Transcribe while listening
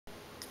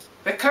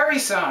Curry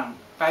Song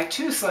by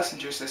two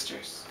Schlesinger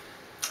sisters.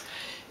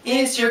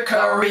 Is your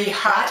curry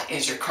hot?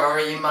 Is your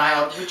curry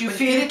mild? Would you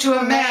feed it to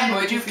a man?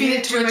 Would you feed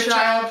it to a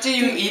child? Do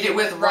you eat it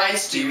with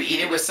rice? Do you eat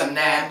it with some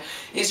naan?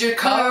 Is your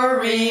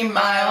curry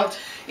mild?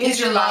 Is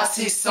your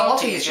lassi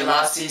salty? Is your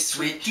lassi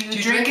sweet? Do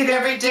you drink it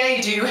every day?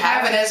 Do you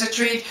have it as a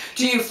treat?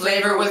 Do you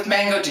flavor it with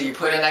mango? Do you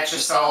put in extra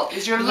salt?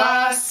 Is your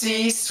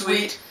lassi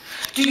sweet?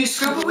 Do you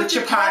scoop it with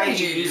your potty?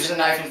 Do you use a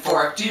knife and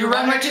fork? Do you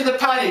run right to the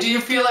potty? Do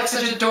you feel like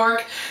such a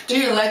dork? Do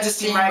you let the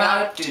steam right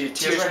out? Do your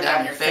tears run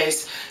down your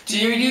face? Do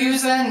you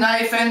use a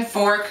knife and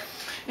fork?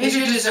 Is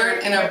your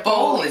dessert in a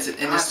bowl? Is it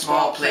in a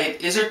small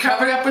plate? Is it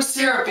covered up with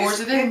syrup? Or is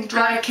it in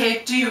dry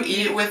cake? Do you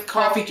eat it with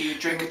coffee? Do you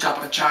drink a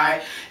cup of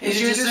chai? Is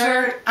your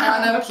dessert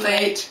on a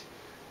plate?